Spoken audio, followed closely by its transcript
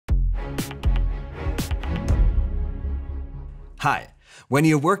Hi. When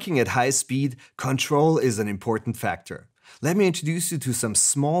you're working at high speed, control is an important factor. Let me introduce you to some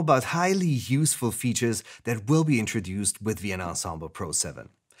small but highly useful features that will be introduced with Vienna Ensemble Pro 7.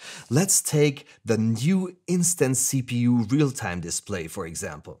 Let's take the new instant CPU real-time display, for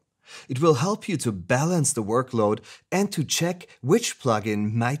example. It will help you to balance the workload and to check which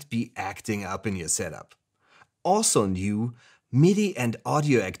plugin might be acting up in your setup. Also new, MIDI and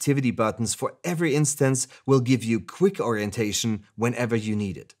audio activity buttons for every instance will give you quick orientation whenever you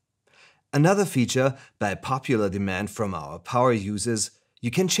need it. Another feature, by popular demand from our power users,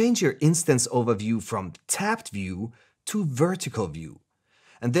 you can change your instance overview from tabbed view to vertical view.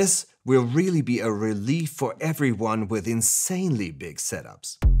 And this will really be a relief for everyone with insanely big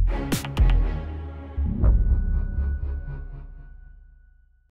setups.